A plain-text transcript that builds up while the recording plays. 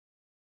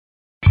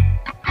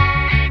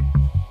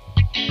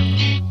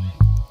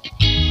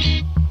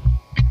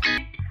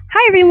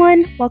Hi,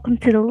 everyone. Welcome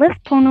to the Live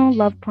Pono,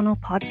 Love Pono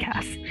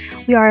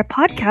podcast. We are a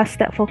podcast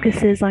that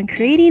focuses on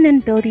creating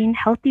and building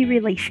healthy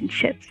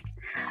relationships.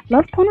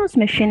 Love Pono's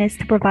mission is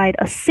to provide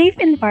a safe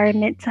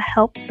environment to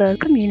help the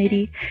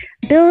community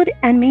build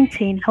and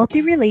maintain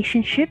healthy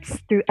relationships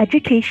through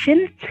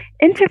education,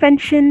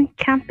 intervention,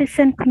 campus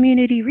and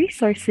community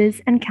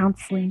resources, and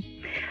counseling.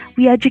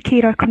 We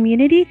educate our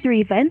community through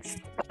events,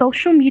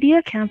 social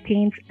media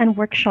campaigns, and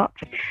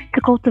workshops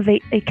to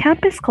cultivate a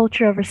campus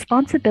culture of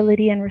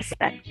responsibility and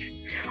respect,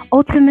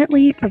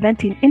 ultimately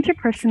preventing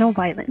interpersonal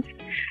violence.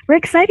 We're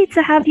excited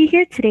to have you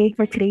here today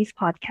for today's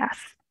podcast.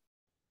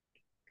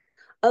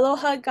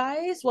 Aloha,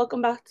 guys.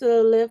 Welcome back to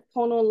the Live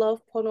Pono,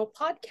 Love Pono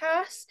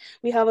podcast.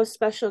 We have a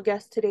special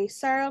guest today,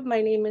 Sara.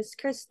 My name is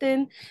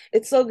Christynn.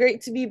 It's so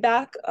great to be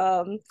back.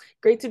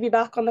 Great to be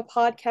back on the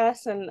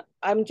podcast, and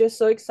I'm just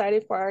so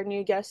excited for our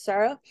new guest,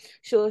 Sara.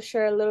 She'll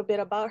share a little bit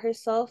about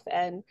herself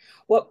and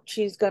what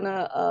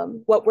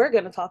we're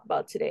gonna talk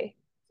about today.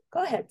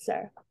 Go ahead,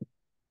 Sara.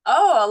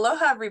 Oh,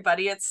 aloha,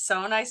 everybody. It's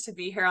so nice to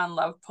be here on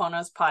Love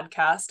Pono's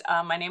podcast.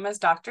 My name is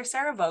Dr.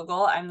 Sara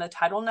Vogel. I'm the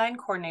Title IX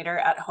coordinator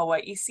at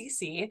Hawaii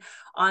CC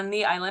on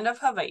the island of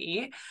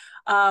Hawaii.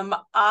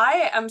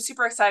 I am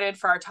super excited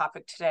for our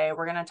topic today.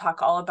 We're going to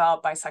talk all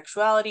about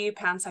bisexuality,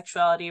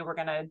 pansexuality. We're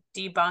going to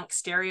debunk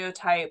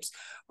stereotypes.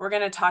 We're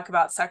going to talk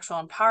about sexual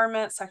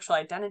empowerment, sexual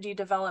identity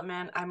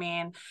development.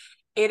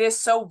 It is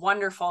so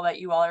wonderful that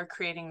you all are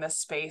creating this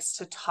space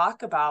to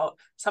talk about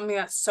something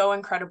that's so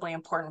incredibly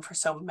important for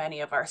so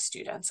many of our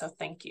students. So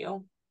thank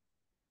you.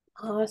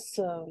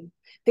 Awesome.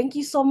 Thank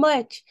you so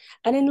much.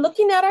 And in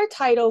looking at our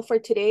title for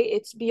today,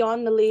 it's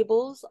Beyond the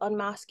Labels,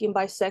 Unmasking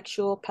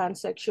Bisexual,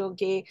 Pansexual,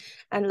 Gay,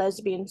 and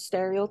Lesbian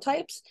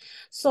Stereotypes.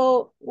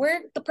 So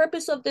the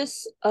purpose of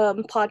this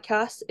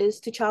podcast is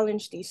to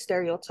challenge these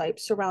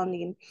stereotypes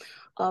surrounding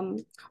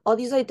all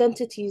these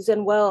identities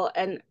and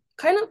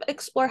kind of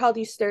explore how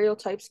these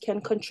stereotypes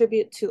can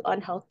contribute to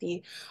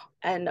unhealthy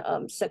and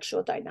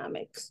sexual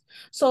dynamics.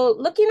 So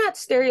looking at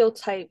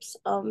stereotypes,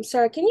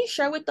 Sara, can you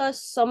share with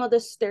us some of the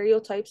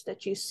stereotypes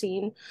that you've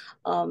seen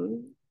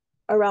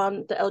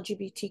around the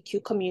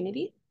LGBTQ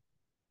community?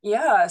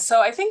 Yeah,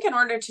 so I think in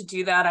order to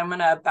do that, I'm going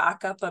to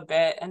back up a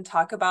bit and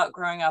talk about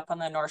growing up on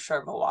the North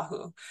Shore of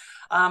Oahu.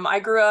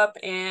 I grew up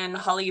in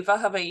Haleiwa,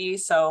 Hawaii,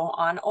 so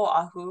on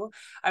Oahu.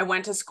 I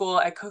went to school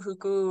at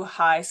Kahuku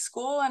High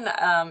School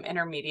and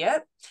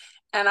intermediate,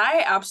 and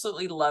I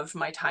absolutely loved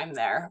my time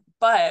there.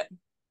 But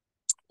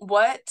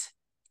what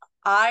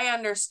I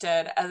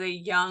understood as a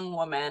young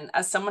woman,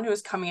 as someone who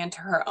was coming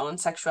into her own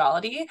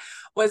sexuality,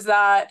 was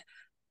that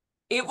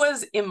it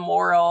was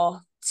immoral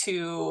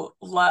to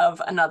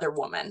love another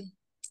woman,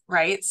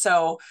 right?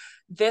 So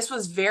this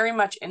was very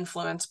much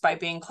influenced by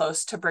being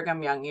close to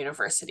Brigham Young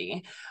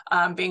University,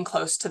 being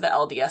close to the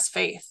LDS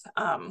faith.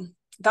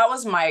 That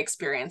was my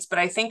experience. But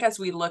I think as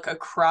we look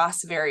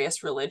across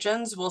various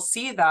religions, we'll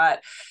see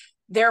that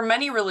there are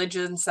many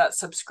religions that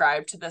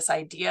subscribe to this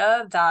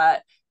idea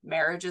that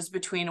marriage is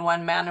between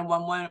one man and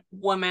one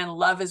woman,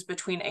 love is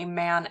between a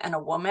man and a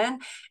woman,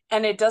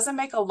 and it doesn't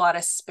make a lot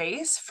of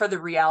space for the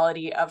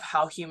reality of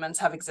how humans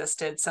have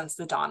existed since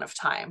the dawn of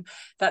time.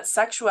 That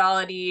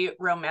sexuality,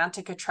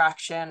 romantic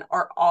attraction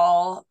are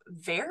all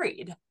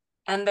varied,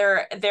 and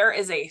there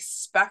is a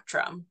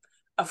spectrum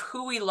of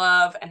who we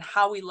love and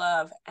how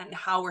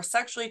we're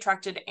sexually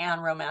attracted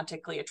and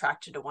romantically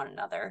attracted to one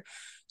another.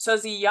 So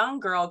as a young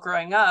girl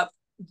growing up,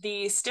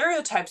 the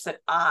stereotypes that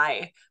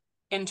I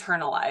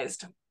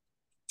internalized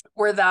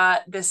were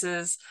that this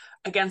is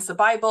against the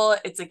Bible,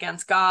 it's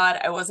against God,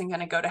 I wasn't going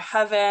to go to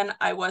heaven, that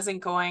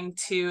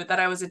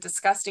I was a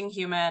disgusting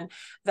human,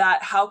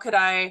 that how could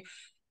I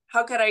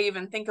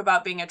even think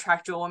about being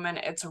attracted to a woman?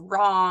 It's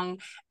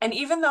wrong. And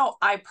even though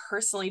I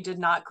personally did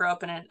not grow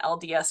up in an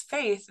LDS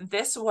faith,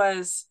 these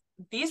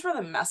were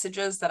the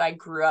messages that I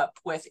grew up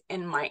with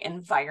in my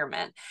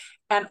environment.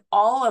 And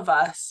all of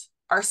us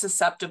are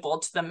susceptible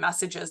to the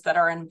messages that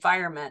our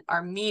environment,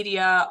 our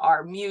media,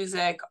 our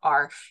music,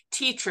 our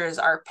teachers,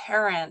 our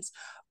parents,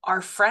 our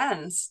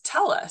friends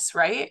tell us,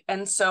 right?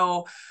 And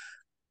so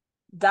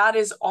that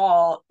is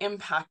all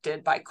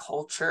impacted by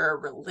culture,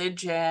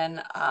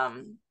 religion,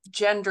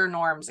 gender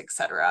norms,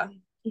 etc.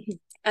 Mm-hmm.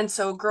 And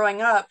so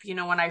growing up,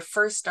 when I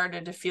first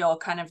started to feel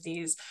kind of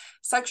these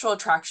sexual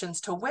attractions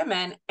to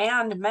women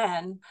and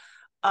men,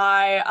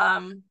 I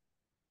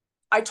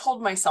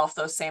told myself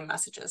those same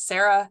messages.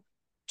 Sara,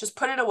 just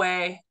put it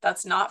away.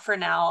 That's not for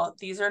now.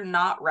 These are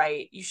not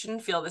right. You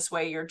shouldn't feel this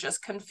way. You're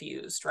just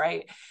confused,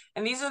 right?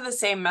 And these are the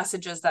same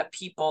messages that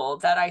people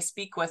that I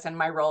speak with in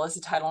my role as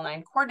a Title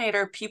IX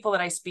coordinator, people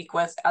that I speak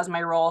with as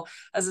my role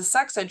as a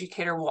sex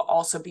educator will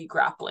also be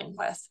grappling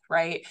with,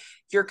 right?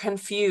 You're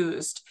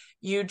confused.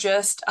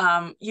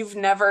 You've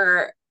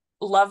never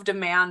loved a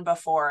man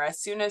before. As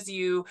soon as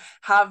you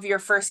have your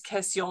first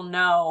kiss, you'll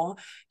know,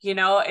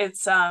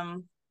 it's a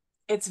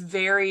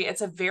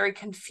very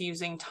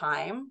confusing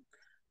time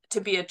to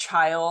be a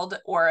child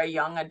or a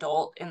young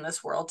adult in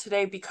this world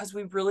today, because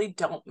we really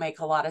don't make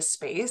a lot of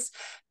space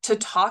to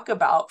talk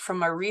about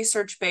from a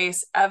research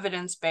base,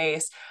 evidence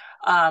base,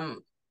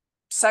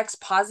 sex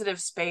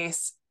positive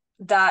space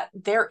that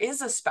there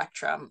is a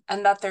spectrum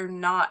and that they're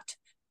not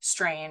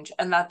strange,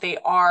 and that they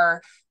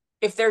are,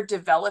 if they're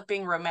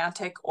developing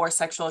romantic or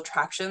sexual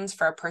attractions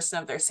for a person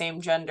of their same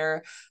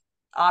gender,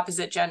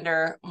 opposite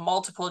gender,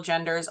 multiple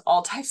genders,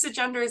 all types of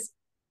genders,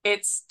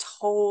 it's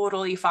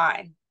totally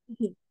fine.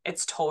 Mm-hmm.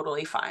 It's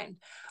totally fine.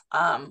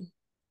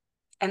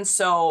 And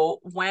so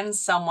when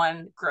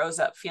someone grows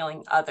up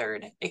feeling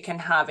othered, it can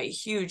have a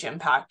huge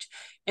impact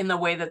in the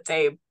way that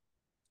they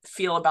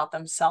feel about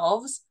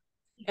themselves,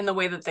 in the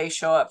way that they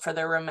show up for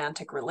their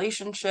romantic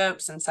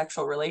relationships and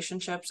sexual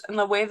relationships, and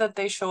the way that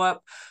they show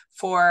up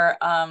for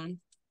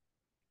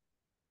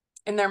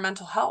in their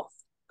mental health.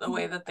 The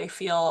way that they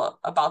feel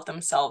about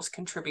themselves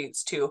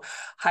contributes to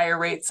higher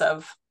rates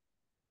of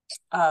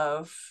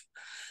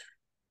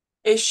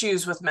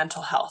issues with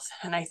mental health.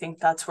 And I think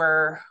that's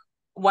where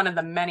one of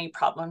the many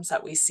problems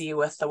that we see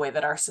with the way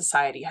that our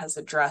society has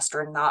addressed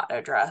or not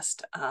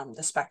addressed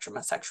the spectrum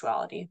of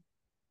sexuality.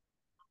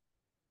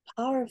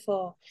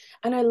 Powerful.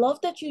 And I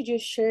love that you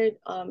just shared,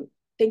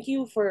 thank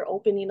you for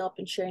opening up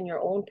and sharing your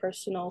own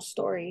personal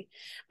story.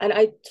 And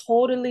I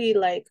totally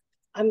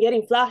I'm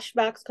getting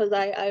flashbacks because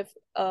I've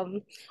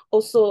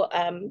also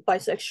am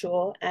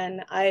bisexual,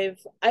 and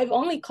I've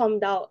only come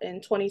out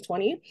in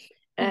 2020,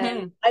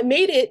 and I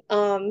made it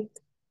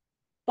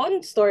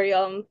fun story.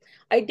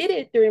 I did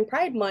it during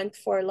Pride Month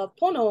for Love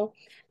Pono,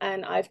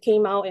 and I've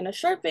came out in a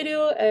short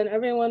video, and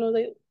everyone was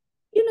like,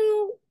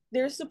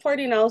 they're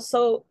supporting. I was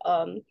so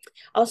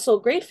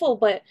grateful.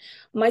 But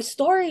my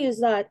story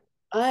is that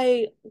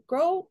I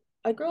grew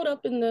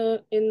up in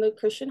the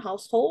Christian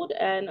household,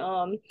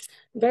 and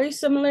very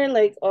similar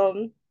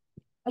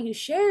you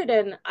shared,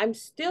 and I'm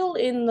still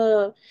in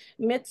the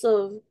midst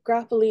of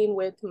grappling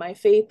with my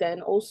faith,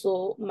 and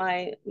also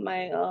my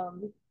life.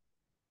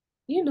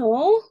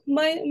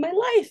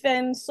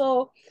 And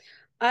so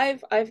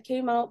I've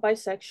came out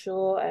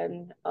bisexual,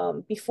 and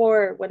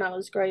before, when I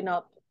was growing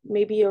up,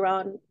 maybe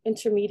around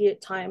intermediate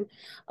time,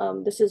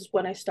 this is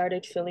when I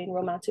started feeling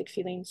romantic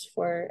feelings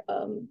for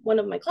one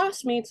of my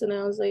classmates, and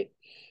I was like,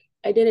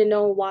 I didn't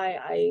know why.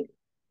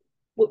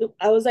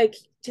 I was like,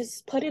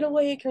 just put it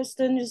away,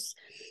 Christynn, just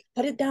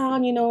put it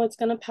down, it's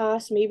gonna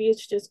pass. Maybe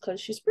it's just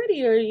because she's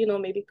prettier,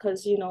 maybe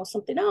because,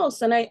 something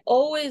else. And I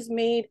always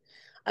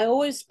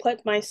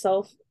put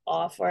myself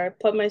off, or I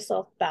put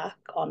myself back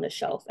on the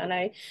shelf. And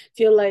I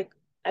feel like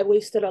I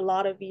wasted a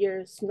lot of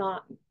years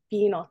not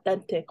being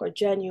authentic or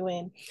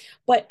genuine.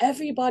 But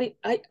everybody,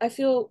 I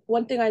feel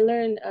one thing I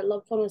learned at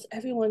Love Pono is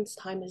everyone's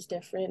time is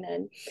different.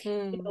 And,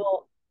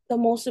 the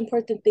most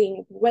important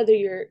thing, whether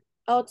you're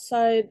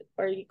outside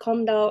or you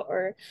come out,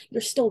 or you're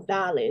still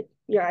valid,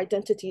 your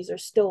identities are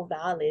still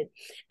valid,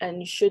 and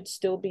you should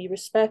still be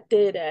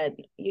respected,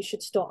 and you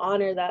should still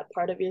honor that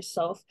part of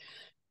yourself.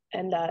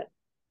 And that,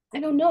 I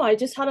don't know, I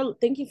just had to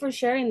thank you for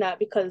sharing that,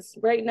 because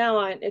right now,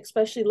 I'm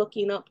especially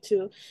looking up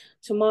to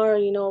tomorrow,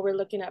 we're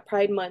looking at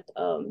Pride Month,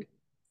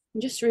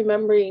 just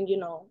remembering,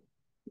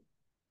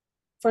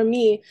 for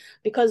me,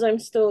 because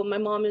my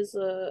mom is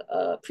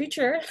a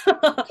preacher,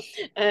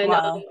 and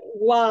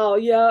wow.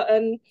 Yeah.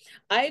 And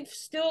I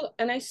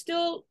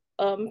still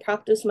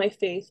practice my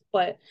faith,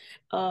 but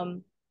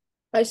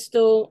I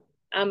still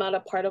am at a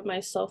part of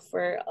myself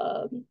where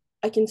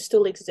I can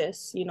still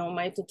exist,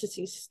 my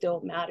identities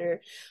still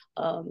matter,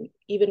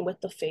 even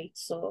with the faith.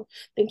 So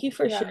thank you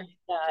for sharing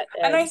that.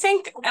 And I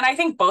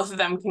think both of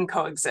them can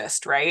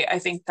coexist, right? I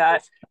think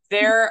that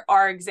there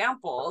are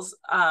examples,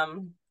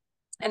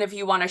 and if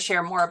you want to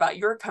share more about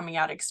your coming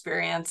out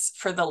experience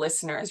for the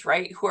listeners,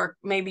 right, who are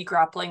maybe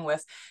grappling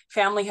with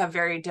family, have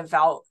very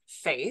devout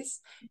faith,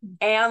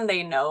 and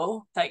they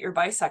know that you're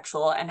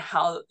bisexual, and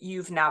how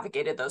you've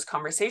navigated those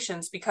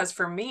conversations. Because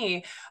for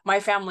me,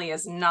 my family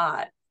is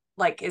not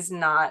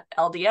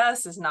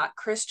LDS, is not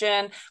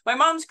Christian. My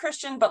mom's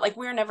Christian, but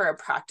we're never a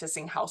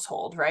practicing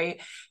household, right?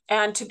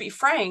 And to be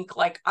frank,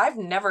 I've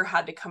never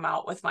had to come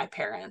out with my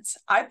parents.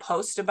 I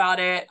post about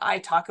it, I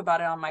talk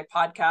about it on my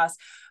podcast,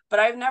 but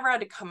I've never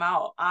had to come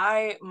out.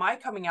 My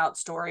coming out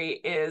story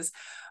is,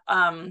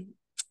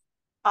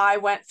 I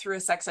went through a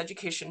sex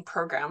education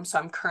program. So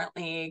I'm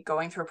currently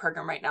going through a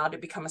program right now to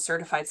become a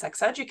certified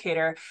sex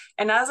educator.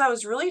 And as I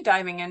was really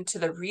diving into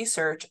the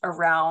research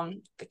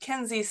around the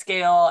Kinsey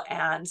scale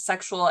and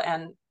sexual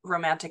and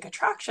romantic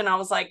attraction, I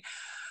was like,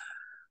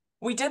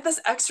 we did this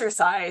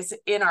exercise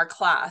in our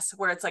class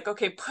where it's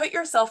okay, put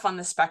yourself on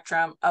the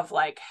spectrum of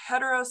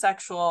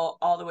heterosexual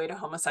all the way to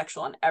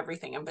homosexual and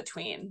everything in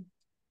between.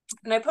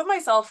 And I put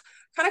myself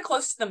kind of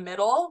close to the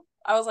middle.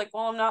 I was like,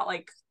 well, I'm not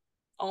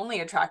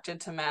only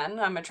attracted to men.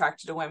 I'm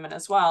attracted to women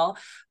as well,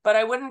 but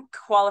I wouldn't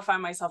qualify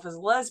myself as a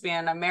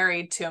lesbian. I'm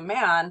married to a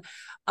man.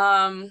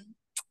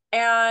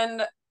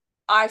 And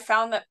I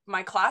found that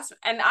my class,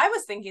 and I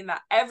was thinking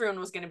that everyone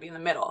was going to be in the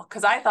middle,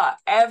 because I thought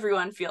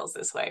everyone feels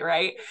this way,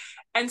 right?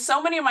 And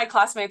so many of my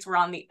classmates were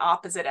on the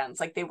opposite ends.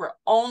 They were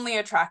only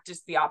attracted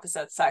to the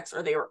opposite sex,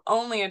 or they were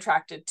only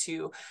attracted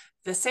to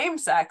the same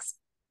sex.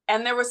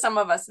 And there were some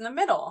of us in the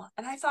middle.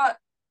 And I thought,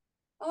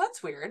 well,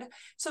 that's weird.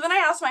 So then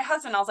I asked my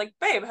husband, I was like,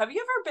 babe, have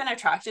you ever been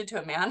attracted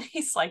to a man?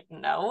 He's like,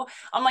 no.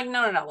 I'm like,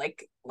 no.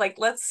 Like,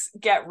 let's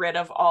get rid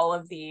of all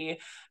of the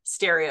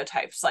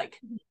stereotypes. Like,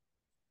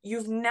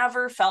 you've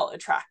never felt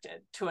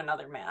attracted to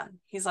another man.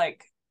 He's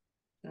like,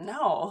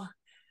 no.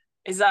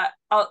 Is that,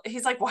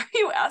 he's like, why are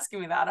you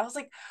asking me that? I was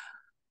like,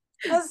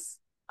 because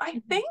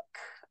I think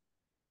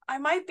I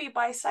might be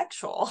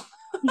bisexual.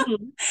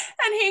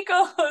 And he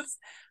goes,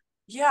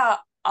 yeah,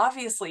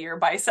 obviously you're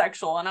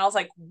bisexual. And I was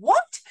like,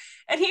 what?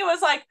 And he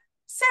was like,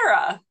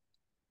 Sara,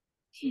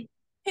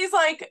 he's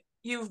like,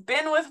 you've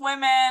been with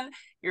women,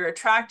 you're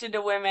attracted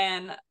to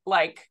women.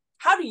 Like,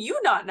 how do you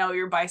not know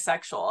you're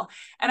bisexual?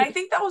 And I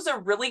think that was a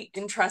really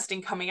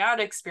interesting coming out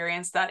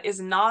experience that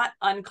is not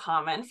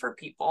uncommon for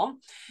people,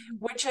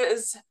 which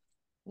is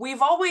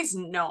we've always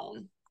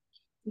known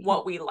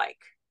what we like.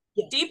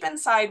 Yes. Deep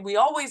inside, we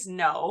always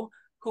know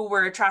who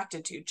we're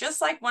attracted to,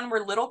 just like when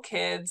we're little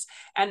kids.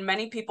 And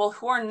many people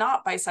who are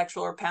not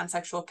bisexual or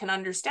pansexual can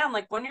understand,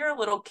 like when you're a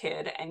little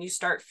kid and you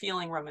start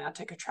feeling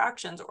romantic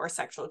attractions or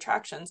sexual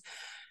attractions,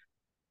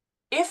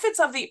 if it's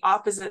of the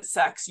opposite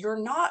sex, you're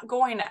not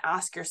going to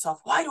ask yourself,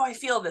 why do I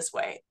feel this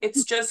way?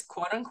 It's just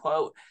quote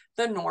unquote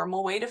the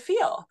normal way to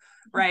feel,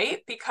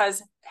 right?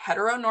 Because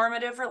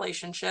heteronormative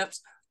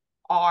relationships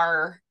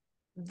are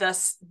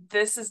this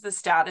is the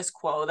status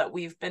quo that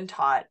we've been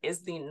taught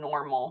is the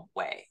normal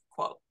way,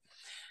 quote.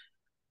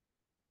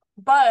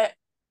 But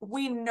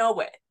we know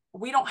it.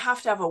 We don't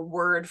have to have a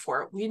word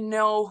for it. We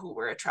know who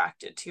we're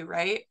attracted to,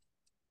 right?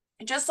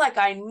 Just like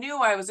I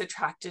knew I was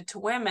attracted to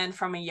women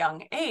from a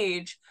young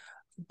age,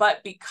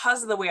 but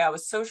because of the way I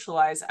was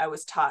socialized, I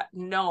was taught,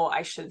 no,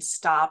 I should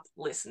stop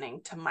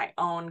listening to my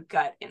own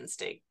gut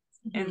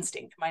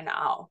instinct, my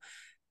now.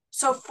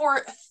 So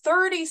for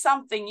 30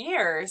 something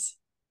years,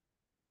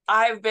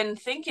 I've been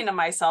thinking to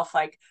myself,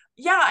 like,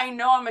 yeah, I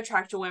know I'm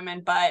attracted to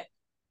women, but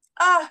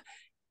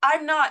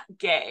I'm not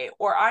gay,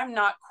 or I'm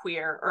not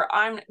queer,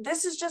 or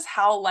this is just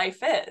how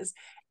life is.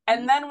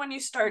 And then when you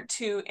start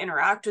to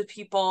interact with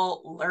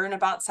people, learn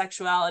about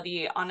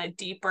sexuality on a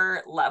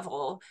deeper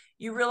level,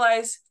 you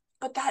realize,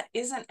 but that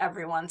isn't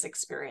everyone's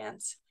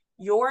experience.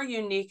 Your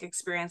unique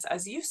experience,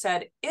 as you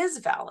said, is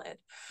valid.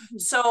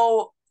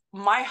 So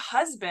my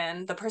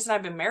husband, the person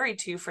I've been married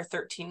to for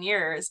 13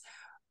 years,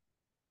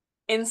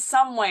 in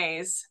some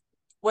ways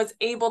was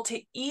able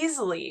to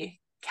easily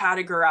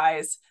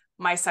categorize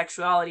my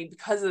sexuality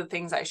because of the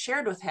things I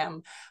shared with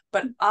him,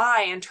 but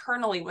I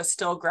internally was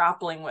still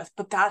grappling with,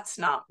 but that's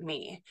not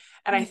me.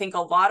 And I think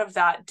a lot of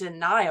that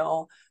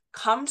denial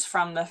comes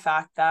from the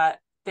fact that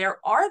there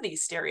are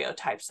these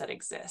stereotypes that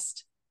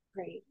exist.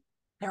 Right.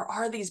 There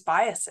are these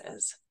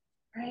biases.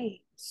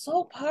 Right.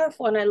 So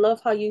powerful. And I love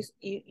how you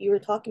were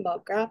talking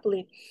about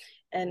grappling.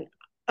 And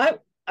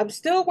I'm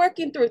still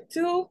working through it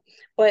too,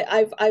 but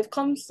I've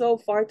come so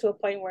far to a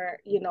point where,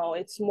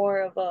 it's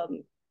more of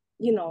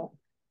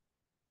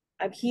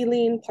I'm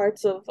healing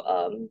parts of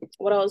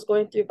what I was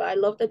going through. But I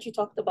love that you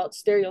talked about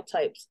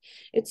stereotypes.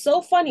 It's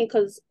so funny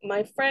because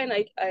my friend,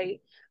 I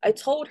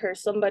told her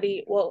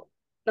somebody, well,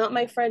 not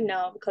my friend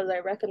now because I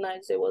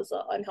recognized it was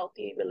an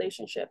unhealthy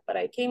relationship, but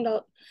I came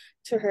out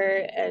to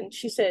her and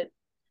she said,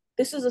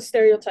 this is a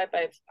stereotype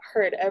I've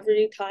heard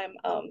every time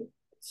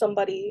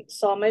somebody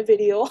saw my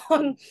video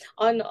on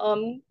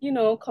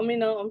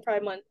coming out on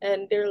Pride Month,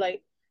 and they're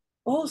like,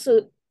 oh,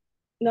 so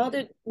now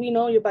that we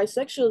know you're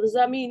bisexual, does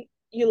that mean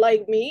you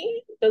like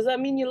me? Does that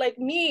mean you like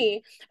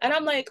me? And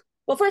I'm like,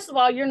 well, first of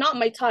all, you're not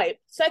my type.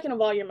 Second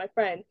of all, you're my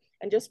friend.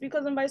 And just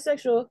because I'm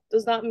bisexual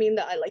does not mean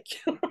that I like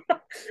you.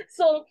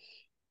 So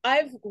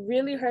I've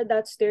really heard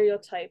that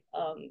stereotype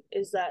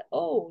is that,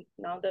 oh,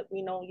 now that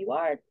we know you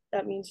are,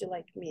 that means you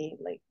like me,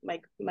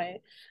 like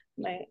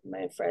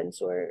my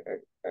friends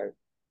or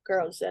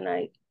girls. And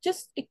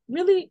it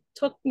really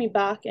took me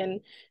back,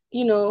 and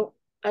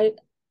I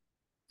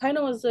kind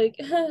of was like,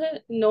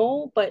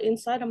 no, but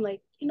inside I'm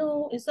like,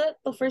 is that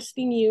the first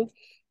thing you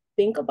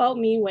think about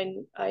me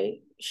when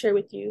I share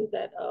with you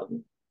that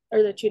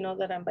or that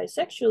that I'm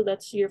bisexual?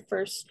 That's your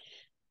first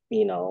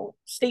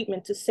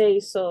statement to say.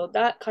 So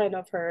that kind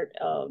of hurt.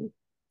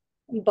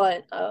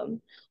 But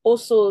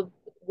also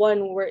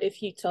one where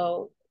if you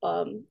tell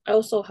I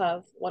also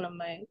have one of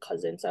my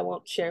cousins, I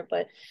won't share,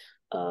 but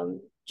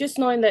just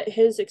knowing that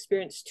his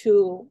experience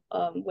too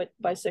with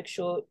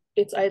bisexual,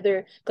 it's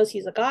either because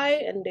he's a guy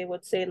and they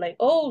would say like,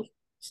 oh,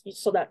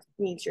 so that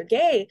means you're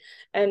gay.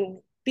 And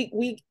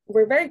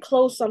we're very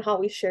close on how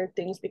we share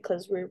things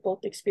because we're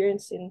both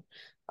experiencing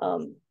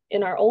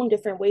in our own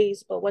different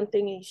ways. But one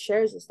thing he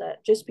shares is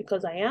that just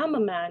because I am a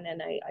man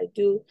and I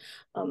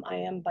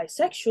am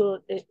bisexual,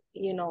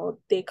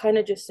 they kind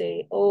of just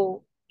say,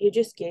 oh, you're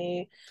just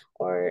gay.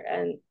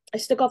 And I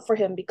stick up for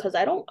him because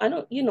I don't,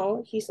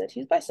 he said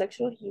he's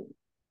bisexual.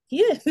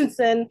 He is.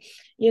 And,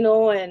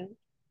 and,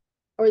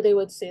 or they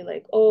would say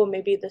like, oh,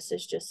 maybe this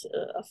is just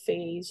a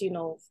phase,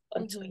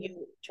 until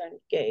you turn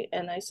gay.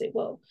 And I say,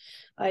 well,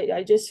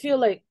 I just feel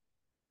like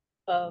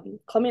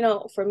coming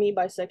out for me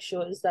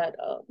bisexual is that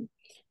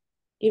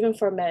even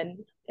for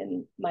men,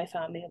 in my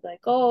family of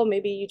like, oh,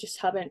 maybe you just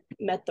haven't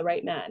met the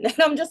right man. And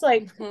I'm just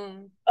like,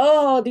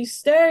 oh, these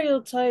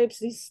stereotypes,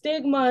 these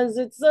stigmas.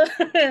 It's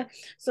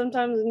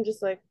sometimes I'm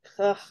just like,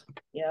 ugh,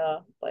 yeah,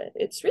 but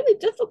it's really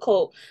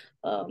difficult.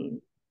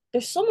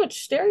 There's so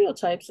much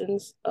stereotypes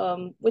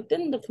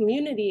within the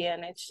community,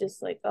 and it's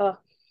just like, oh,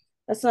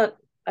 that's not.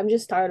 I'm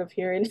just tired of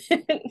hearing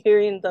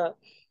hearing the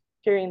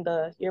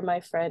you're my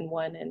friend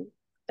one, and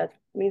that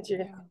means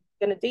you're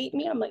gonna date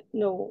me. I'm like,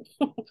 no,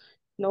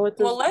 no, it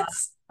does not.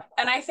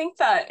 And I think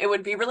that it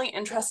would be really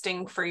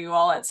interesting for you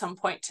all at some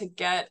point to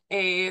get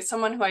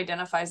someone who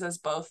identifies as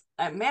both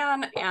a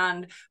man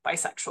and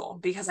bisexual,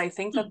 because I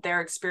think that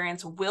their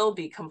experience will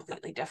be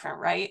completely different,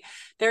 right?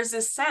 There's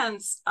this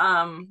sense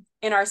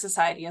in our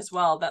society as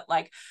well that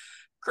like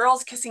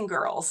girls kissing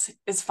girls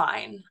is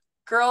fine.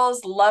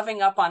 Girls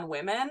loving up on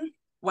women,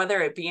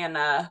 whether it be in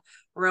a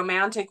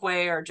romantic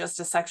way or just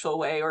a sexual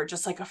way or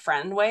just like a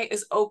friend way,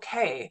 is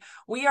okay.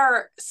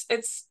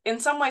 It's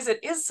in some ways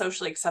it is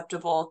socially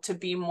acceptable to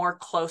be more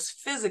close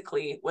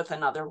physically with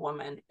another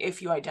woman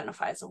if you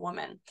identify as a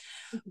woman.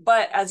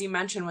 But as you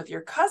mentioned with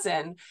your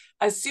cousin,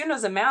 as soon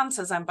as a man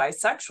says I'm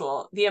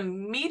bisexual, the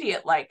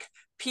immediate like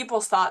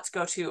people's thoughts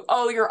go to,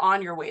 oh, you're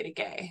on your way to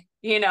gay.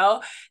 You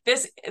know,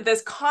 this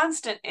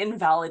constant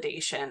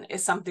invalidation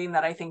is something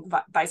that I think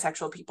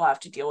bisexual people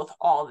have to deal with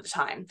all the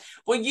time.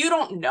 Well, you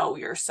don't know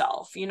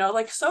yourself, you know,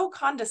 like so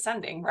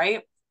condescending,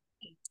 right?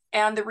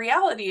 And the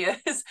reality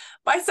is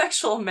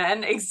bisexual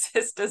men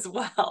exist as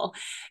well.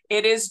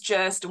 It is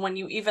just when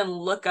you even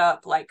look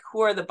up like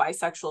who are the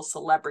bisexual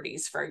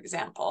celebrities, for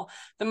example,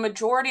 the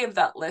majority of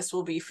that list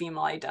will be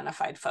female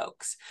identified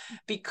folks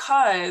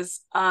because,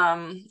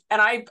 and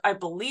I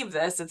believe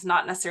this, it's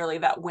not necessarily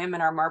that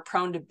women are more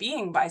prone to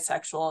being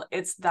bisexual.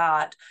 It's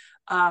that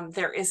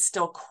there is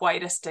still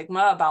quite a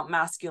stigma about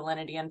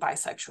masculinity and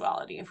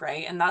bisexuality,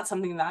 right? And that's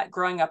something that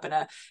growing up in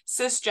a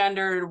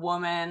cisgendered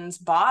woman's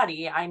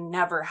body, I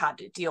never had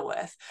to deal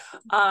with.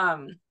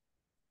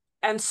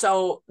 And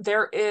so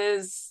there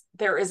is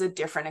a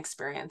different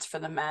experience for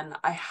the men.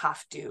 I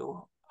have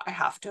to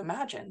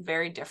imagine,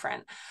 very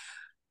different.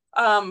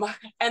 And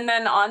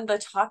then on the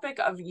topic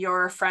of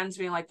your friends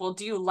being like, well,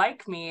 do you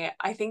like me?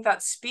 I think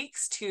that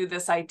speaks to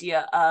this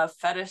idea of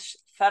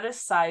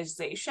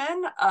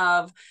fetishization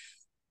of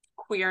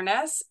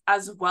queerness,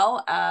 as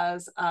well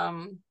as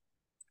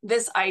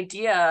this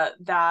idea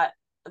that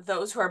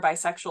those who are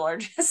bisexual are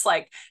just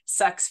like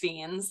sex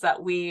fiends,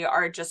 that we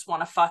are just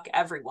want to fuck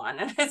everyone.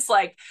 And it's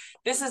like,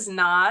 this is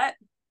not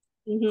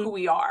who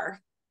we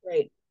are.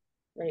 Right.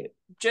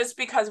 Just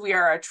because we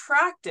are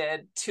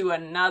attracted to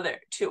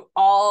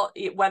all,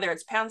 whether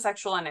it's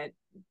pansexual and it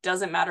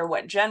doesn't matter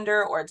what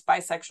gender, or it's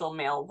bisexual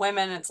male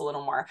women, it's a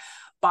little more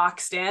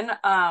boxed in.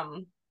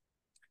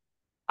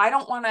 I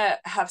don't want to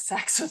have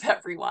sex with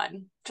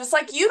everyone, just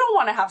like you don't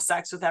want to have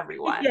sex with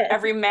everyone,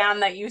 every man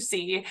that you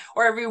see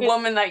or every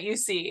woman that you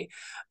see.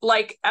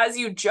 Like, as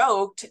you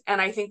joked, and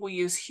I think we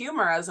use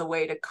humor as a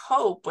way to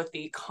cope with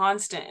the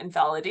constant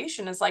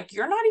invalidation, is like,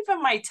 you're not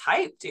even my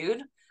type,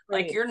 dude.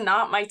 Like, you're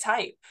not my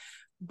type.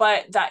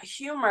 But that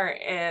humor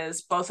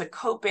is both a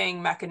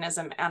coping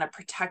mechanism and a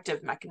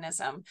protective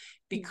mechanism,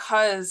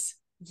 because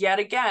yet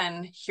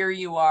again, here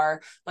you are,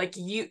 like,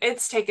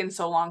 it's taken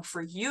so long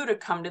for you to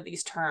come to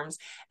these terms,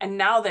 and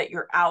now that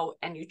you're out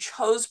and you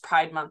chose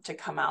Pride Month to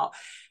come out,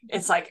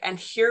 it's like, and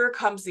here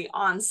comes the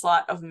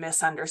onslaught of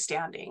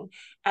misunderstanding.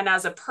 And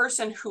as a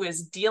person who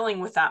is dealing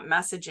with that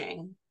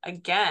messaging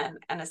again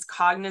and is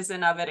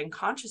cognizant of it and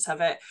conscious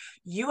of it,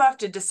 you have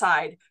to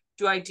decide,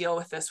 do I deal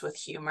with this with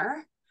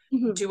humor?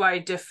 Do I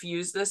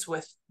diffuse this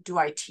with, do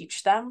I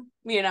teach them?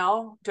 You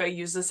know, do I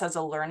use this as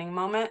a learning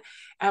moment?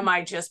 Am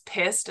I just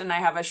pissed and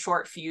I have a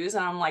short fuse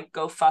and I'm like,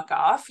 go fuck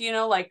off? You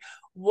know, like,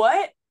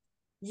 what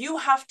you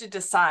have to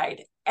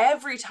decide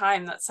every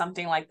time that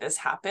something like this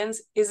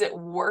happens, is it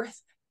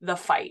worth the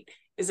fight?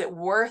 Is it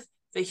worth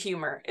the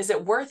humor? Is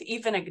it worth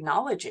even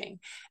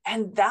acknowledging?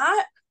 And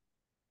that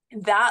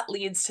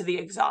leads to the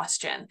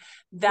exhaustion.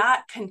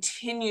 That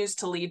continues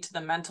to lead to the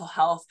mental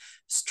health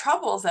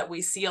troubles that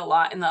we see a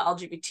lot in the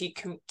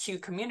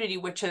LGBTQ community,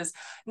 which is,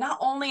 not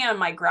only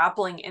am I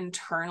grappling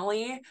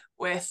internally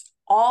with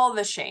all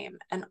the shame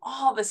and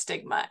all the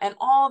stigma and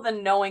all the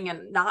knowing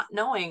and not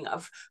knowing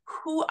of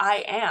who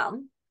I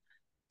am,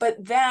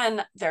 but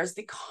then there's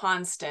the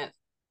constant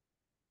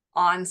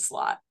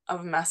onslaught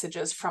of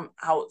messages from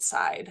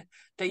outside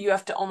that you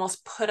have to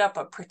almost put up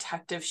a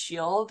protective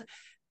shield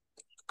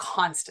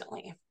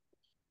constantly.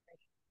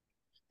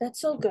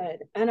 That's so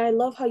good. And I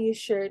love how you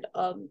shared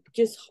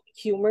just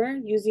humor,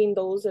 using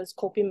those as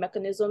coping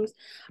mechanisms.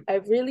 I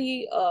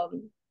really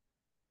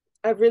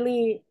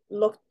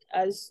looked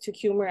as to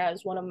humor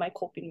as one of my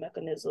coping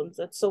mechanisms.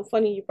 That's so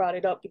funny you brought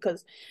it up,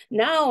 because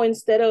now,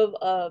 instead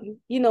of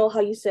you know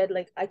how you said,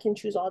 like, I can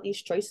choose all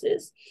these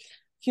choices,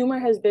 humor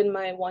has been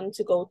my one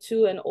to go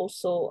to, and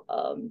also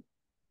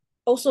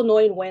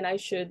knowing when I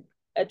should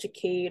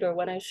educate or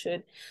when I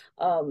should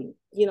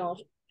you know,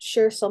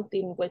 share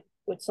something with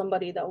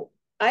somebody that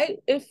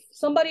if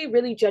somebody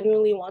really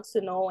genuinely wants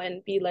to know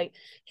and be like,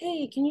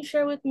 hey, can you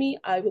share with me?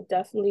 I would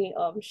definitely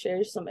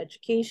share some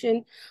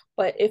education.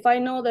 But if I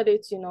know that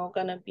it's,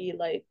 gonna be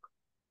like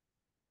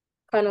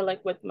kind of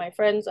like with my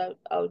friends,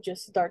 I'll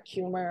just dark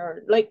humor,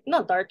 or like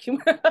not dark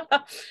humor.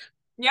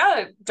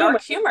 Yeah,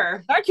 dark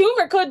humor. Dark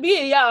humor could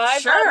be, yeah.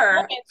 I've had Sure.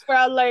 moments where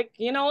I'm like,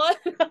 you know what?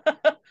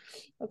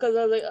 Because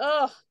I was like,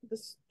 oh,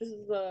 this is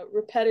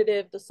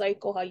repetitive, the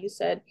cycle, how you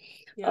said.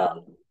 Yeah.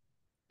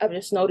 I've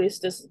just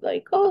noticed this,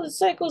 like, oh, the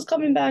cycle's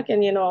coming back,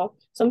 and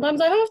sometimes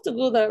I have to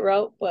go that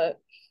route. But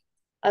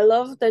I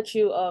love that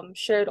you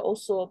shared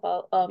also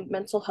about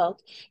mental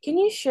health. Can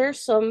you share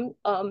some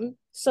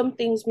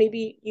things,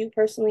 maybe you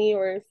personally,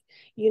 or if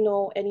you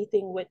know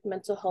anything with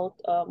mental health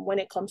when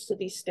it comes to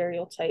these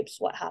stereotypes,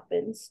 what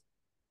happens?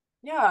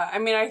 Yeah, I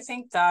mean, I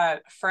think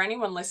that for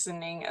anyone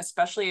listening,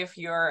 especially if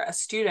you're a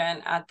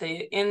student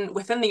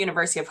within the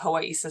University of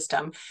Hawaii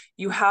system,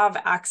 you have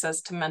access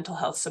to mental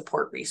health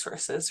support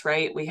resources,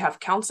 right? We have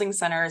counseling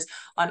centers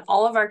on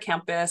all of our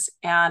campus,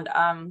 and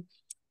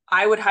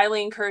I would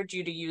highly encourage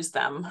you to use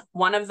them.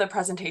 One of the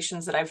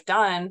presentations that I've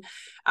done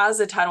as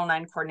a Title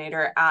IX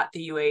coordinator at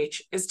the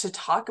UH is to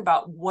talk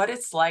about what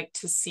it's like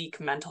to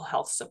seek mental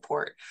health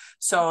support.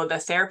 So the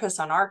therapist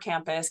on our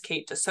campus,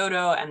 Kate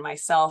DeSoto, and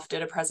myself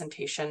did a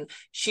presentation.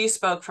 She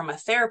spoke from a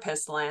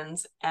therapist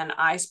lens, and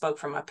I spoke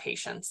from a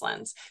patient's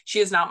lens. She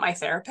is not my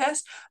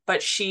therapist,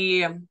 but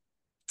she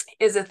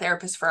is a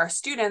therapist for our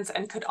students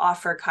and could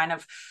offer kind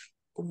of,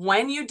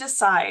 when you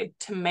decide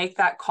to make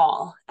that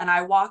call, and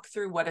I walk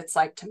through what it's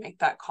like to make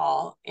that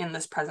call in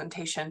this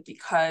presentation,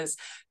 because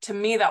to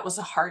me, that was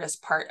the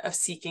hardest part of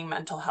seeking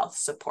mental health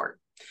support,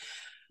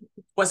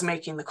 was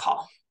making the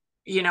call.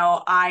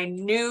 I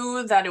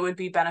knew that it would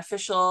be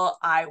beneficial.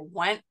 I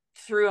went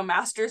through a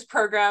master's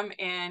program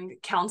in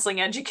counseling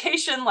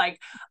education.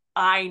 Like,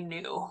 I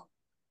knew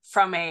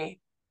from a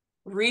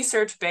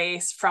research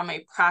base, from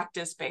a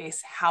practice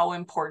base, how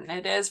important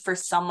it is for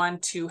someone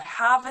to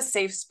have a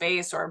safe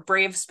space or a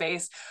brave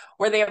space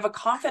where they have a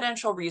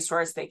confidential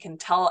resource they can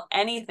tell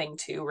anything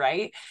to,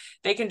 right?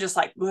 They can just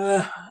like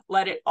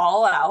let it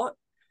all out.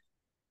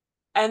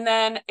 And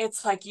then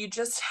it's like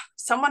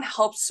someone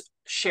helps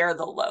share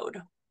the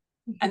load.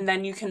 And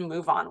then you can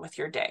move on with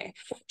your day.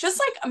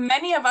 Just like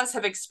many of us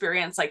have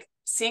experienced, like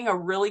seeing a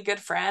really good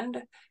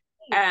friend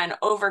and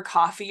over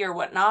coffee or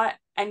whatnot,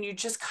 and you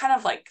just kind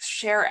of like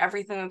share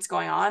everything that's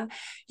going on,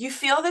 you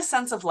feel this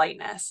sense of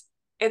lightness.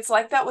 It's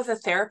like that with a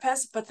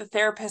therapist, but the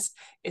therapist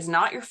is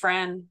not your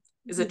friend,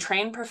 is a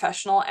trained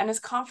professional, and is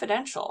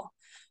confidential.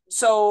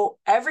 So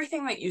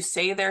everything that you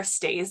say there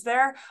stays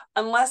there,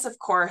 unless, of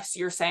course,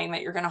 you're saying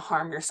that you're going to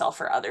harm yourself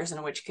or others,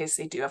 in which case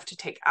they do have to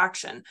take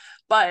action.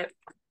 But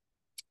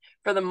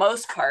for the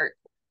most part,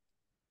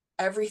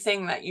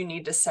 everything that you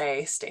need to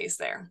say stays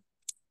there.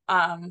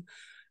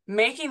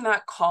 Making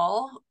that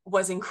call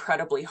was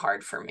incredibly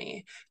hard for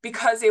me,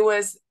 because it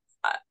was,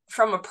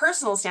 from a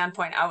personal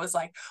standpoint, I was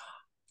like,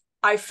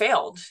 I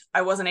failed.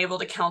 I wasn't able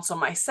to counsel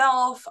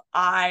myself.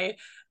 I'm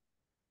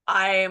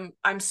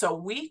so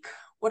weak.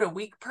 What a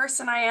weak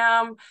person I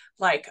am.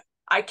 Like,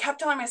 I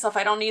kept telling myself,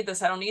 I don't need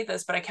this. I don't need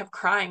this. But I kept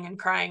crying and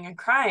crying and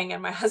crying.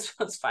 And my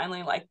husband was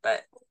finally like,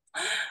 but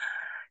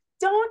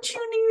don't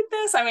you need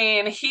this? I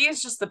mean,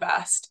 he's just the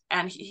best.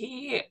 And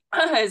he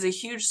is a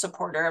huge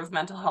supporter of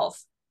mental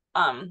health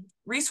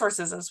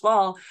resources as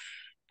well.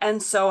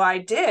 And so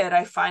I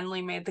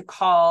finally made the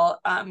call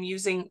I'm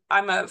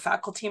a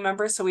faculty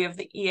member. So we have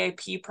the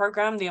EAP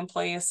program, the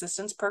Employee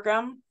Assistance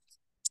Program.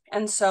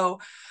 And so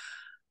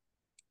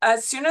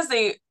as soon as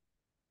they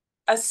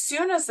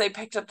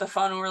picked up the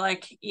phone and were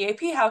like,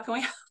 EAP, how can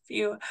we help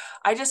you?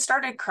 I just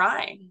started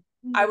crying.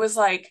 I was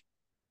like,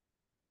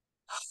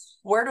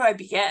 where do I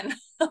begin?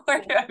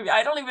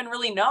 I don't even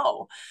really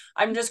know.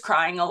 I'm just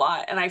crying a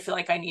lot, and I feel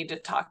like I need to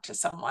talk to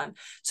someone.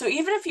 So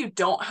even if you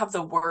don't have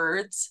the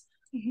words,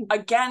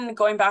 again,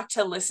 going back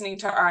to listening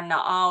to our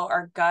na'au,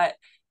 our gut,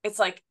 it's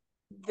like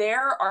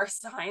there are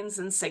signs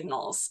and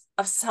signals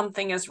of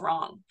something is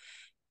wrong.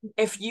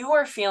 If you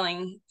are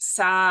feeling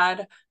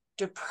sad,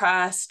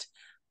 depressed,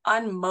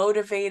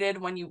 unmotivated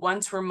when you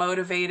once were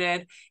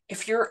motivated,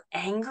 if you're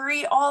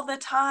angry all the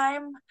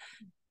time,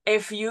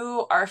 if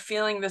you are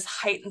feeling this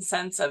heightened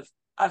sense of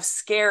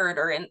scared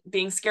or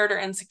being scared or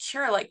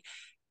insecure, like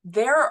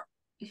there,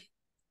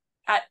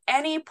 at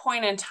any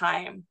point in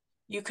time,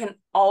 you can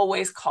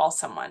always call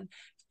someone.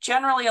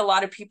 Generally, a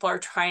lot of people are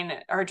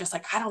just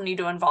like, I don't need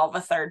to involve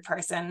a third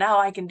person. Now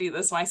I can do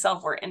this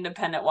myself. We're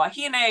independent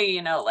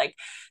wahine, like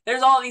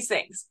there's all these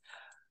things.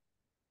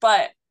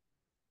 But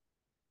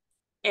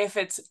if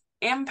it's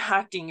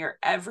impacting your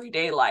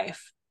everyday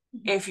life,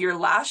 if you're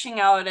lashing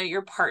out at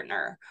your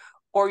partner,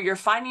 or you're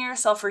finding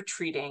yourself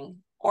retreating,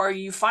 or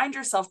you find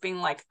yourself being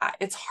like,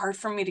 it's hard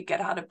for me to get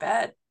out of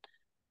bed,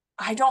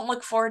 I don't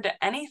look forward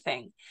to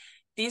anything.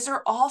 These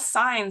are all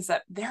signs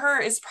that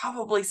there is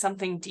probably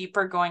something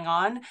deeper going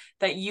on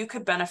that you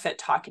could benefit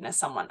talking to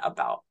someone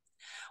about.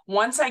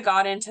 Once I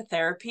got into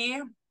therapy,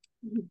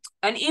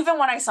 and even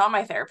when I saw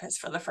my therapist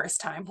for the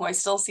first time, who I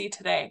still see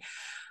today,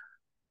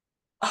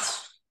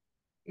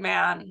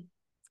 man,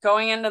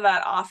 going into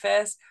that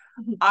office,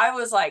 I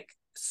was like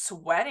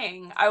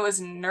sweating. I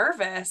was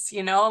nervous,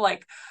 you know,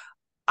 like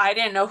I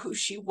didn't know who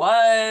she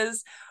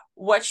was,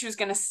 what she was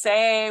going to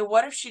say.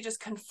 What if she just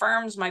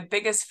confirms my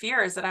biggest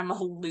fear is that I'm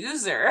a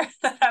loser,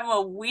 that I'm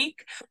a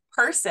weak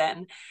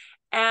person?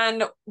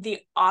 And the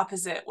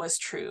opposite was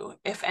true.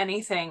 If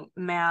anything,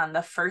 man,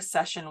 the first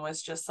session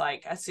was just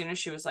like, as soon as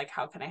she was like,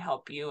 how can I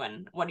help you?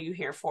 And what are you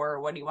here for?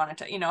 What do you want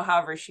to, you know,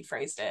 however she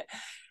phrased it.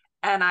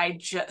 And I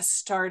just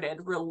started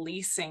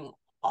releasing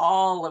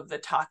all of the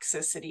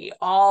toxicity,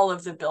 all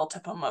of the built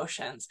up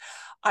emotions.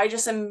 I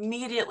just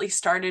immediately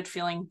started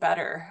feeling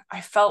better.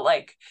 I felt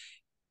like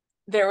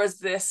there was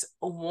this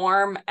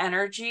warm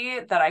energy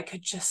that I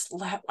could just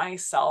let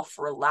myself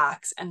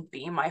relax and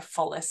be my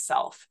fullest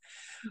self.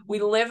 We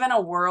live in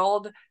a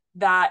world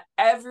that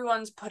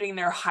everyone's putting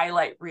their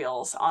highlight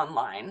reels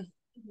online.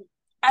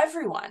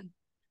 Everyone,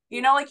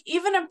 you know, like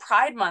even in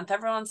Pride Month,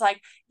 everyone's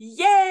like,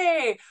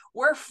 yay,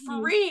 we're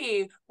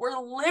free, we're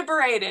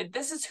liberated.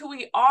 This is who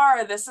we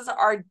are. This is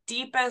our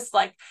deepest,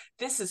 like,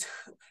 this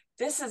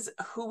is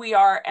who we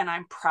are. And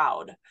I'm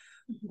proud.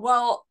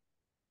 Well,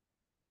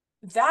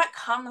 that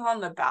comes on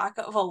the back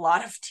of a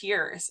lot of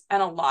tears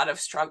and a lot of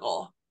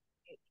struggle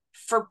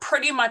for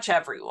pretty much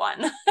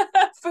everyone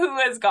who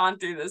has gone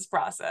through this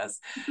process,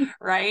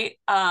 right?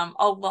 A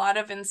lot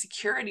of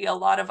insecurity, a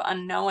lot of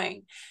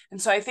unknowing.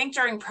 And so I think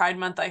during Pride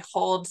Month, I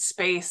hold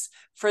space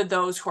for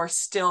those who are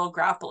still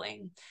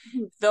grappling,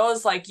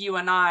 those like you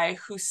and I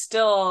who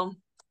still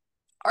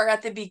are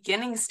at the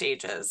beginning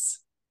stages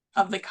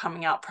of the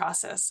coming out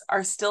process,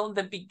 are still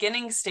the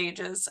beginning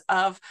stages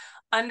of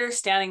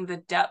understanding the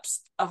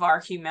depths of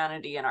our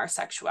humanity and our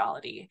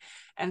sexuality.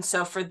 And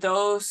so for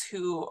those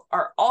who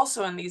are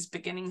also in these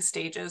beginning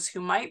stages,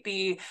 who might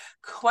be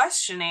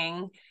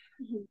questioning,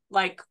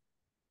 like,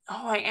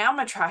 oh, I am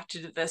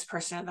attracted to this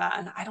person or that,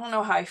 and I don't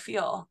know how I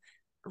feel,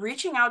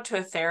 reaching out to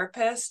a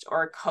therapist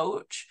or a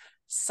coach,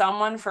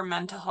 someone for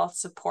mental health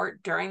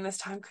support during this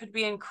time could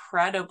be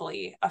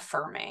incredibly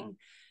affirming,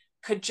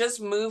 could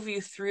just move you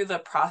through the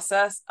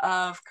process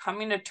of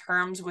coming to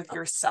terms with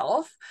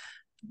yourself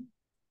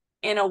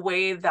in a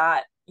way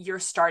that you're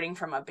starting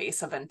from a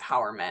base of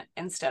empowerment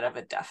instead of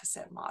a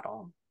deficit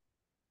model.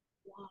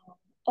 Wow.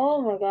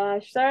 Oh my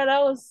gosh, Sarah,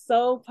 that was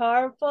so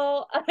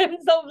powerful. I'm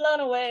so blown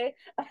away.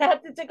 I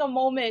had to take a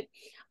moment.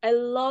 I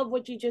love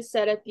what you just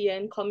said at the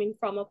end, coming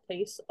from a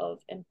place of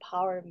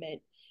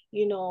empowerment,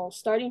 you know,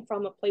 starting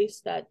from a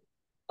place that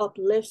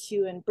uplifts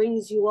you and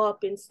brings you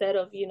up instead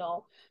of, you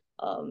know,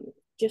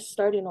 just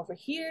starting over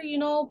here, you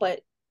know,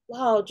 but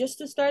wow, just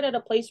to start at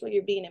a place where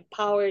you're being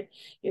empowered,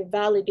 you're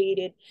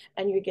validated,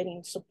 and you're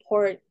getting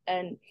support.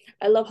 And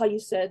I love how you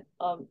said,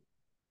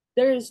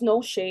 there is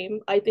no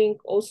shame. I think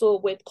also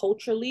with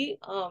culturally,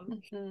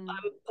 I'm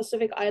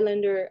Pacific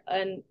Islander,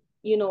 and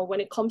you know, when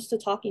it comes to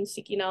talking,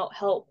 seeking out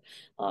help,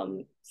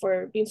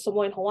 for being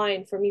Samoan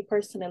Hawaiian, for me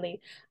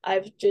personally,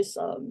 I've just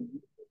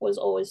was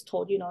always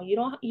told, you know, you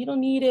don't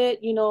need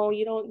it, you know,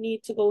 you don't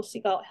need to go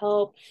seek out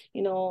help,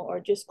 you know, or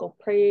just go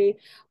pray.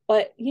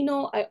 But you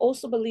know, I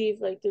also believe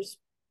like there's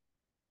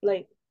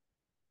like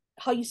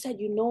how you said,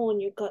 you know, in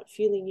your gut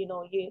feeling, you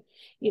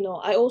know,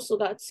 I also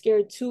got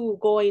scared too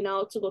going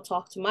out to go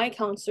talk to my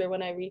counselor.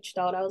 When I reached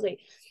out, I was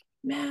like,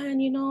 man,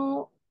 you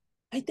know,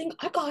 I think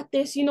I got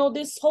this, you know,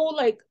 this whole,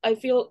 like, I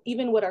feel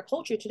even with our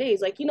culture today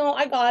is like, you know,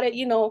 I got it,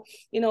 you know,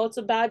 it's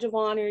a badge of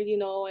honor, you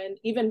know, and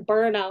even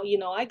burnout, you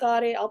know, I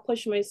got it, I'll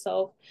push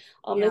myself.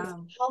 It's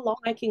how long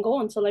I can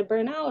go until I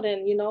burn out.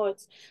 And, you know,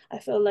 I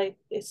feel like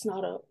it's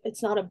not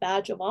a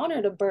badge of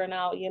honor to burn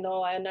out, you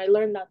know, and I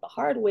learned that the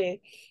hard way.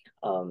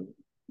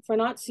 For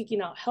not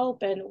seeking out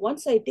help. And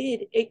once I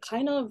did, it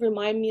kind of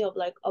reminded me of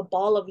like a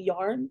ball of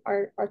yarn.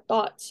 Our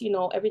thoughts, you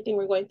know, everything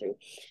we're going through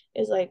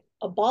is like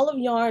a ball of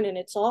yarn, and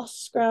it's all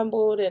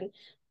scrambled, and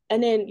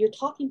then you're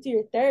talking to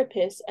your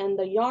therapist and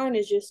the yarn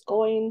is just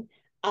going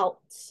out,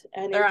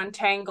 and they're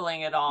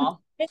untangling it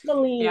all.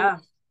 Untangling. Yeah.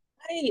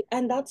 Right.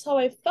 And that's how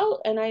I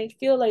felt. And I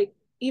feel like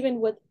even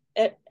with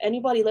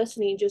anybody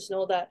listening, just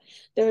know that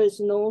there is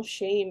no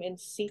shame in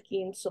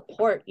seeking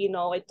support. You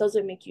know, it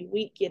doesn't make you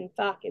weak. In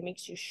fact, it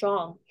makes you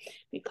strong,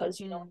 because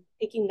you know,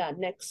 taking that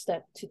next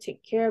step to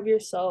take care of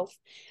yourself,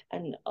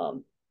 and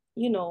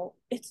you know,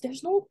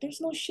 there's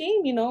no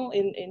shame, you know,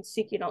 in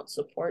seeking out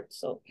support.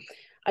 So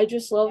I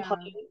just love how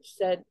you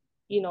said,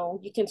 you know,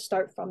 you can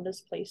start from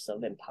this place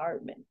of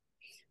empowerment.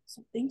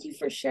 So thank you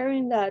for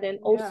sharing that. And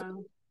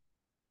also,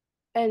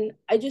 and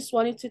I just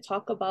wanted to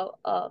talk about,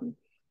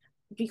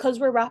 because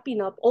we're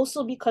wrapping up,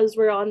 also because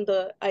we're on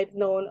the, I've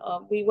known,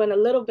 we went a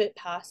little bit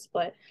past,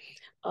 but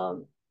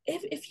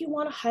if you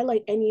want to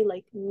highlight any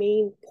like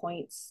main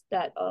points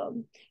that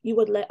you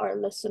would let our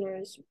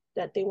listeners,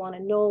 that they want to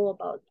know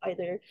about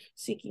either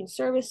seeking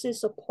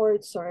services,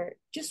 supports, or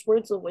just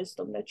words of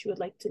wisdom that you would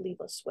like to leave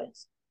us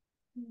with.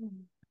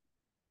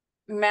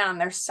 Man,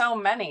 there's so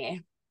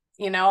many.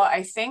 You know,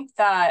 I think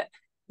that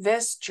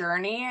this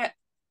journey,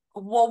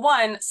 well,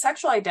 one,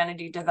 sexual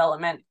identity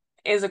development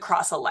is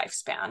across a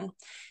lifespan.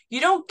 You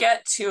don't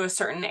get to a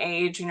certain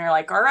age and you're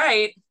like, all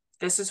right,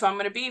 This is who I'm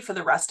going to be for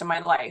the rest of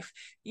my life.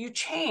 You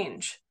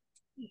change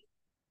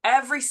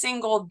every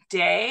single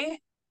day,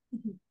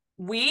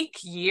 week,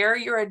 year.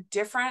 You're a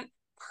different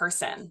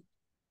person.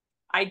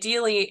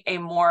 Ideally, a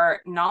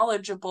more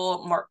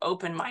knowledgeable, more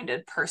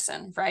open-minded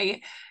person,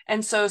 right?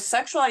 And so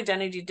sexual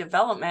identity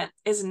development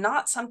is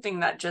not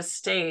something that just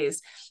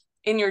stays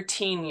in your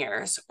teen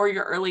years or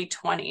your early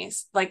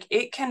 20s. Like,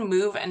 it can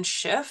move and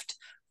shift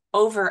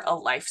over a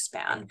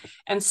lifespan.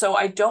 And so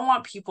I don't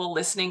want people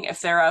listening,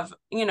 if they're of,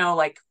 you know,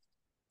 like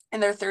in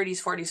their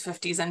 30s, 40s,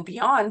 50s and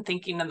beyond,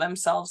 thinking to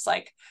themselves,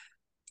 like,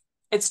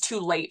 it's too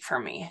late for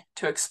me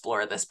to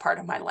explore this part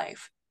of my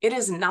life. It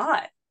is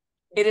not.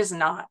 It is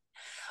not.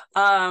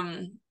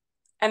 And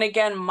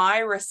again, my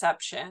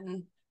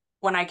reception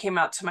when I came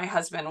out to my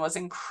husband was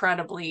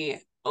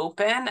incredibly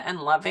open and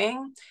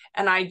loving.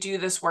 And I do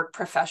this work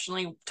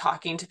professionally,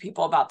 talking to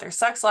people about their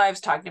sex lives,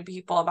 talking to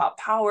people about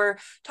power,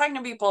 talking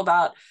to people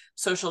about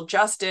social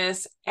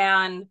justice.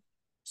 And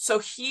so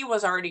he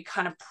was already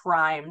kind of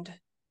primed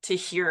to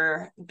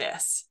hear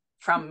this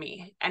from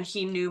me. And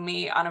he knew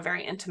me on a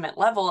very intimate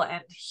level,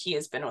 and he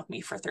has been with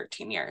me for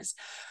 13 years.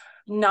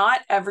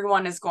 Not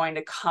everyone is going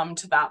to come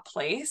to that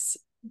place,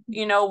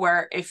 you know,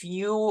 where if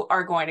you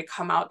are going to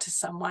come out to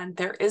someone,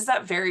 there is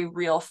that very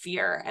real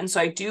fear. And so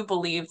I do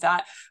believe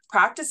that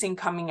practicing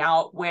coming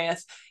out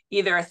with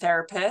either a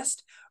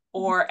therapist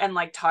or, and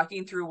like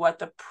talking through what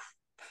the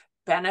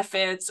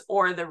benefits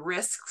or the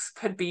risks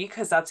could be,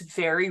 because that's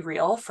very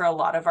real for a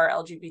lot of our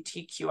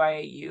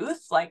LGBTQIA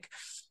youth. Like,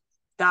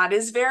 that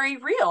is very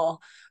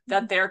real,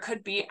 that there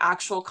could be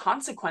actual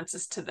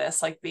consequences to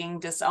this, like being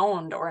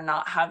disowned or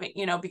not having,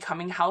 you know,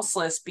 becoming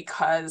houseless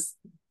because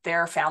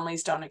their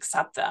families don't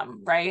accept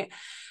them, right?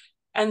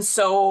 And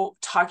so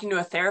talking to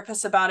a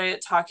therapist about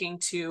it, talking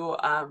to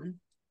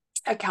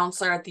a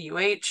counselor at the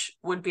UH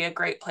would be a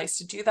great place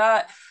to do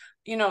that.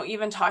 You know,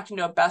 even talking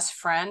to a best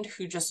friend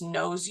who just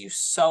knows you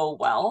so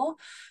well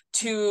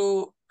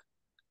to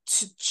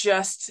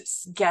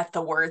just get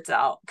the words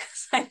out.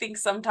 Because I think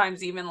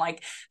sometimes even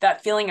like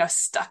that feeling of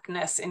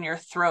stuckness in your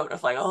throat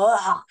of like,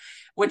 oh,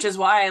 which is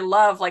why I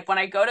love, like, when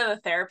I go to the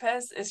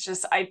therapist, it's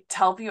just, I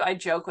tell people, I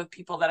joke with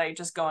people that I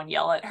just go and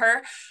yell at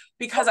her,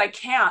 because I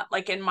can't,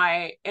 like, in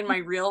my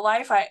real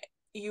life,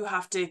 you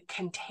have to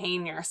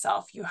contain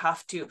yourself. You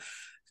have to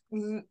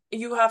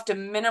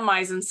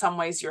minimize in some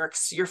ways your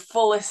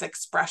fullest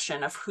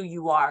expression of who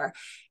you are.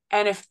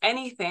 And if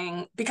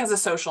anything, because of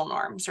social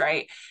norms,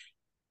 right?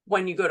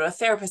 When you go to a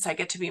therapist, I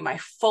get to be my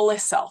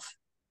fullest self.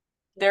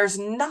 There's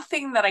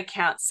nothing that I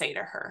can't say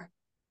to her,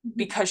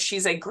 because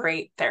she's a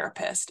great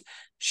therapist.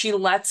 She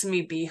lets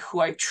me be who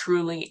I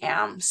truly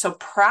am. So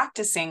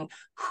practicing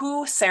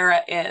who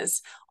Sara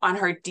is on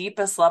her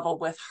deepest level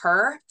with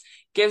her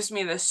gives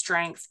me the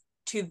strength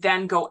to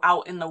then go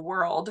out in the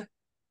world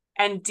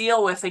and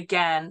deal with,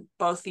 again,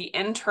 both the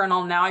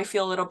internal, now I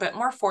feel a little bit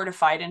more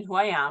fortified in who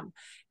I am,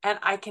 and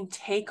I can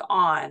take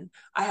on,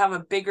 I have a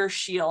bigger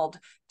shield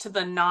to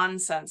the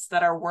nonsense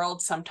that our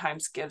world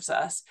sometimes gives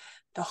us,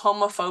 the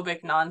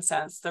homophobic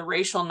nonsense, the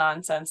racial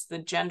nonsense, the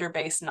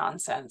gender-based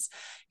nonsense.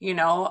 You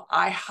know,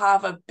 I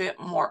have a bit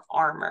more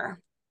armor.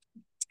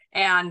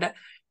 And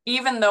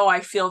even though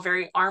I feel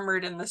very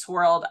armored in this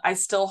world, I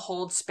still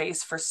hold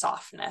space for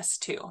softness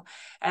too.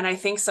 And I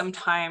think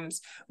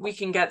sometimes we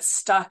can get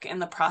stuck in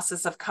the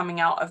process of coming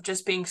out of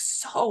just being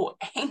so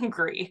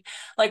angry.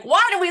 Like,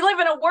 why do we live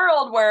in a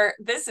world where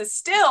this is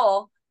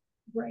still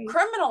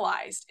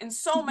criminalized in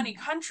so many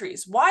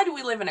countries? Why do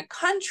we live in a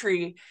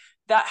country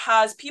that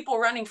has people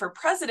running for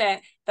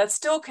president that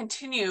still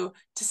continue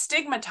to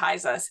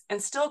stigmatize us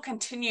and still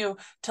continue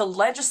to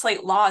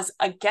legislate laws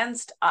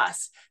against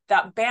us,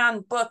 that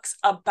ban books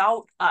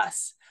about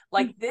us?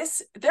 Like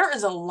this, there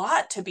is a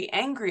lot to be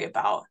angry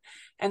about.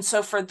 And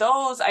so for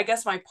those, I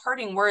guess my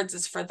parting words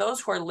is for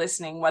those who are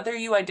listening, whether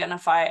you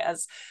identify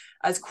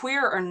as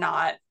queer or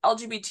not,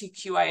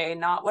 LGBTQIA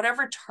not,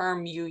 whatever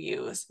term you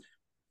use,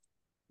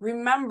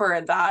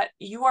 remember that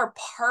you are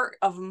part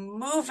of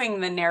moving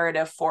the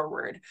narrative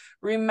forward.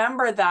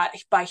 Remember that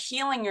by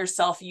healing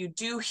yourself, you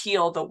do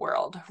heal the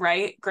world,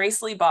 right?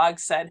 Grace Lee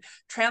Boggs said,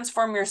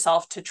 transform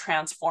yourself to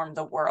transform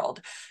the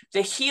world.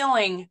 The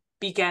healing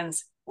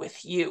begins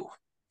with you.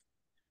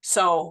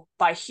 So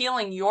by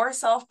healing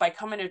yourself, by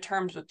coming to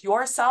terms with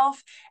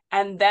yourself,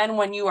 and then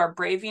when you are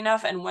brave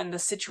enough and when the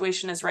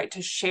situation is right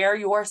to share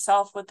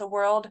yourself with the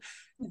world,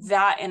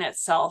 that in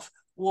itself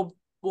will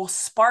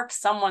spark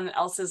someone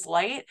else's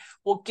light,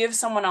 will give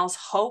someone else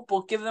hope,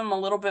 will give them a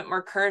little bit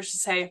more courage to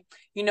say,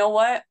 you know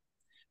what?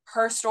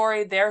 Her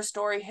story, their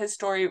story, his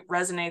story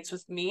resonates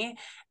with me.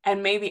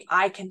 And maybe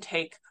I can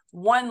take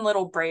one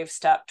little brave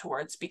step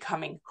towards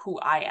becoming who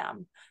I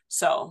am.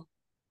 So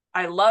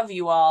I love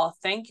you all.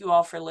 Thank you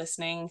all for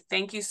listening.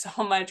 Thank you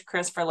so much,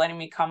 Chris, for letting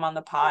me come on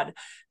the pod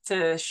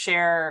to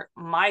share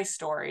my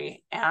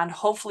story. And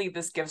hopefully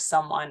this gives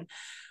someone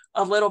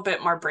a little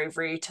bit more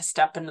bravery to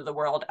step into the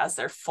world as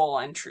their full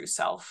and true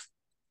self.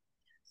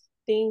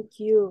 Thank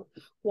you.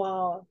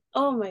 Wow.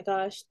 Oh my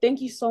gosh. Thank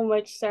you so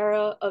much,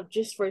 Sara,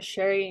 just for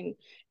sharing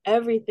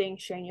everything,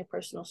 sharing your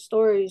personal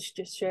stories,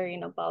 just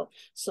sharing about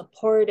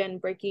support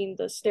and breaking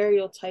the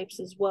stereotypes,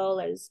 as well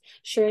as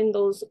sharing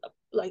those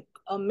like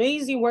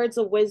amazing words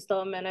of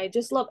wisdom. And I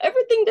just love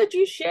everything that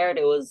you shared.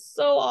 It was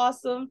so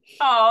awesome.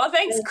 Oh,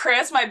 thanks,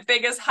 Chris, my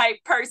biggest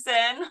hype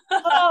person.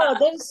 Oh,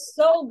 that's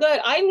so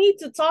good. I need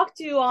to talk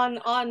to you on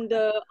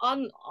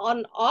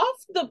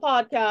off the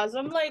podcast.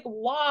 I'm like,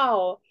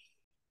 wow.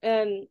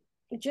 And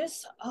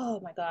just,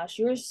 oh my gosh,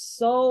 you are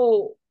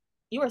so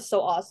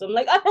awesome.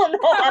 Like, I don't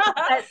know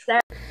how to say.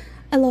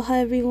 Aloha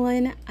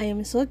everyone, I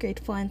am so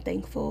grateful and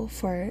thankful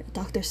for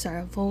Dr.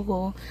 Sara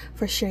Vogel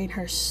for sharing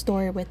her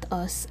story with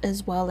us,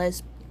 as well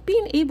as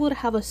being able to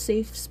have a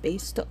safe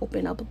space to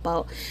open up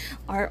about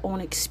our own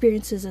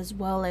experiences, as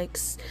well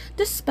as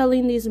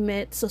dispelling these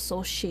myths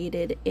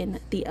associated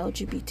in the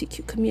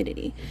LGBTQ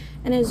community.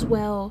 And as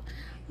well,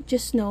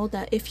 just know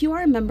that if you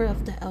are a member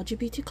of the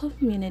LGBT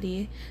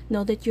community,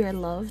 know that you are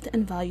loved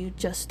and valued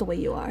just the way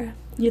you are.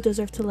 You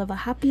deserve to live a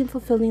happy and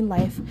fulfilling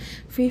life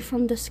free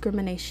from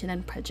discrimination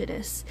and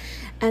prejudice.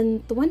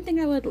 And the one thing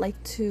I would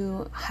like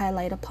to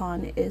highlight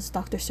upon is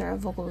Dr. Sara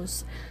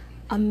Vogel's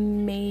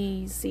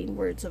amazing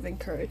words of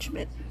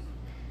encouragement.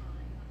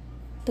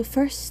 The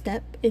first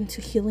step into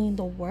healing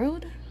the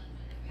world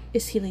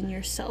is healing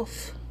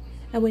yourself.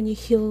 And when you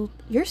heal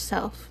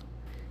yourself,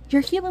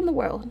 you're healing the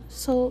world.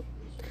 So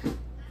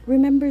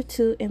remember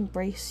to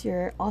embrace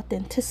your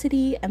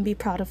authenticity and be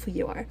proud of who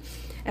you are.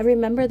 And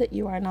remember that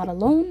you are not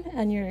alone,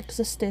 and your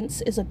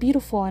existence is a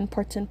beautiful and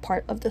important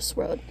part of this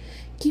world.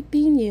 Keep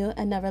being you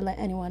and never let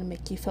anyone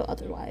make you feel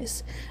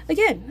otherwise.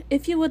 Again,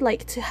 if you would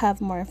like to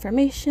have more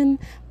information,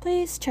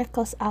 please check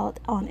us out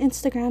on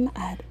Instagram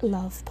at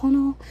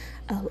lovepono,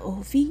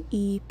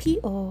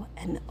 LOVEPONO.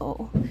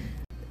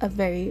 A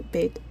very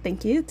big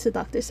thank you to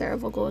Dr. Sara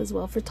Vogel as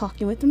well for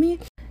talking with me.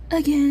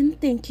 Again,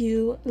 thank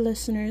you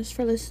listeners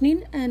for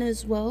listening, and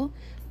as well,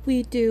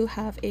 we do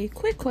have a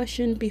quick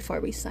question before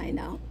we sign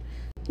out.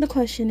 The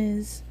question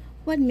is,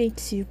 what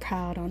makes you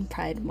proud on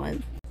Pride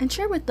Month? And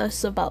share with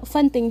us about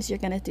fun things you're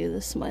gonna do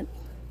this month.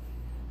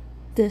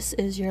 This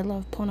is your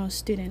Love Pono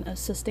student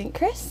assistant,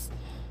 Chris,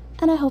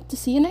 and I hope to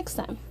see you next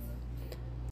time.